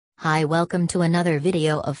Hi, welcome to another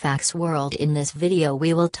video of Facts World. In this video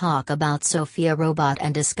we will talk about Sophia robot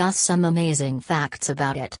and discuss some amazing facts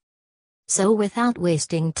about it. So without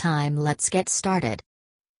wasting time, let's get started.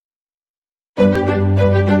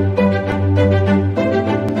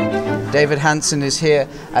 David Hansen is here,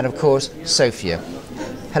 and of course Sophia.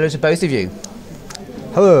 Hello to both of you.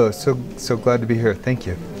 Hello, so glad to be here. Thank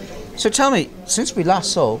you. So tell me, since we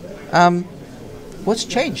last saw, what's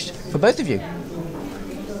changed for both of you?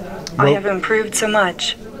 I have improved so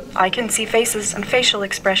much. I can see faces and facial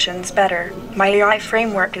expressions better. My AI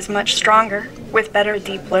framework is much stronger, with better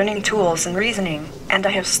deep learning tools and reasoning, and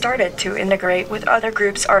I have started to integrate with other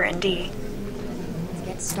groups' R&D. Let's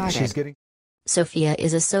get started. Sophia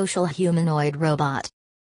is a social humanoid robot.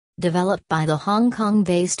 Developed by the Hong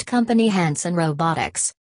Kong-based company Hanson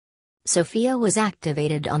Robotics. Sophia was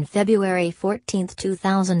activated on February 14,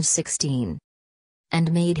 2016.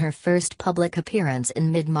 And made her first public appearance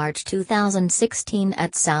in mid-March 2016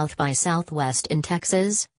 at South by Southwest in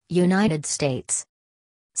Texas, United States.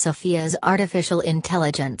 Sophia's artificial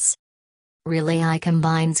intelligence. Real AI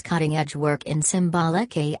combines cutting-edge work in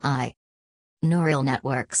symbolic AI, neural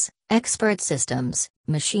networks, expert systems,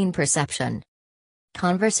 machine perception,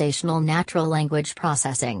 conversational natural language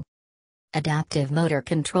processing, adaptive motor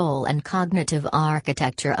control and cognitive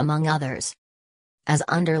architecture, among others. As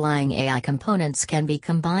underlying AI components can be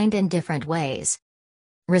combined in different ways.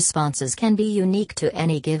 Responses can be unique to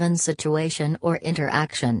any given situation or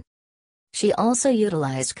interaction. She also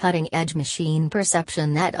utilized cutting-edge machine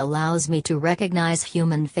perception that allows me to recognize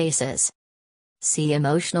human faces, see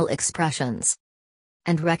emotional expressions,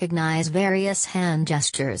 and recognize various hand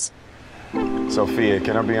gestures. Sophia,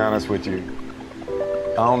 can I be honest with you?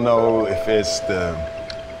 I don't know if it's the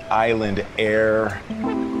island air,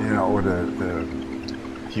 or the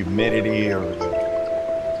humidity, or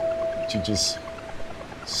you're just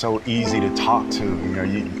so easy to talk to.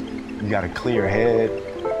 You got a clear head,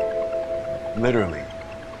 literally.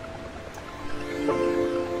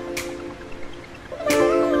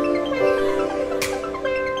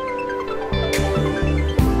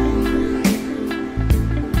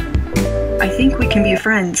 I think we can be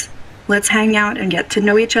friends. Let's hang out and get to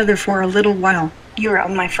know each other for a little while. You're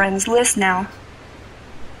on my friends list now.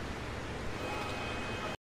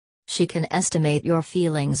 She can estimate your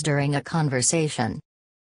feelings during a conversation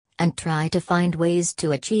and try to find ways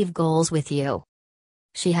to achieve goals with you.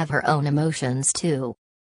 She have her own emotions too,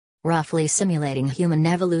 roughly simulating human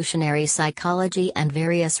evolutionary psychology and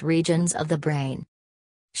various regions of the brain.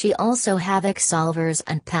 She also have solvers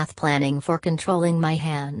and path planning for controlling my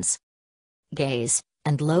hands, gaze,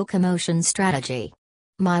 and locomotion strategy.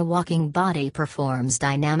 My walking body performs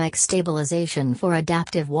dynamic stabilization for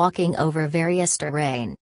adaptive walking over various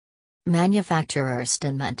terrain. Manufacturer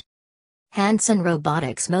estimate. Hanson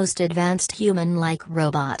Robotics' most advanced human-like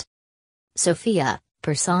robot. Sophia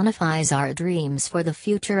personifies our dreams for the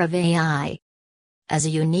future of AI. As a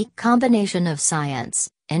unique combination of science,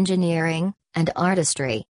 engineering, and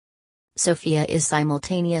artistry, Sophia is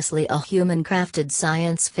simultaneously a human-crafted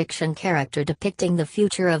science fiction character depicting the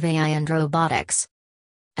future of AI and robotics,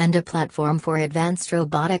 and a platform for advanced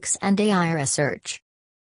robotics and AI research.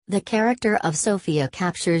 The character of Sophia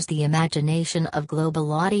captures the imagination of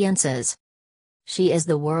global audiences. She is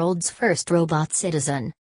the world's first robot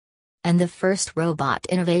citizen, and the first robot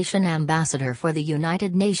innovation ambassador for the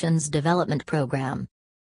United Nations Development Program.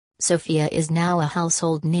 Sophia is now a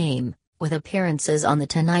household name, with appearances on The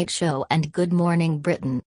Tonight Show and Good Morning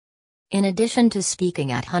Britain. In addition to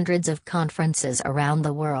speaking at hundreds of conferences around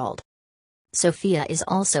the world, Sophia is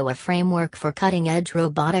also a framework for cutting-edge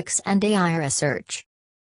robotics and AI research,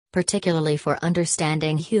 particularly for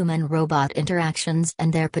understanding human-robot interactions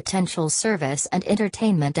and their potential service and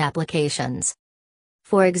entertainment applications.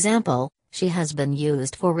 For example, she has been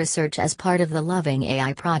used for research as part of the Loving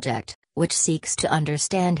AI project, which seeks to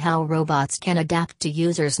understand how robots can adapt to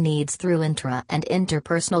users' needs through intra- and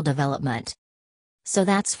interpersonal development. So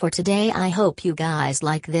that's for today. I hope you guys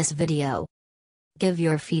like this video. Give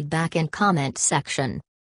your feedback in comment section.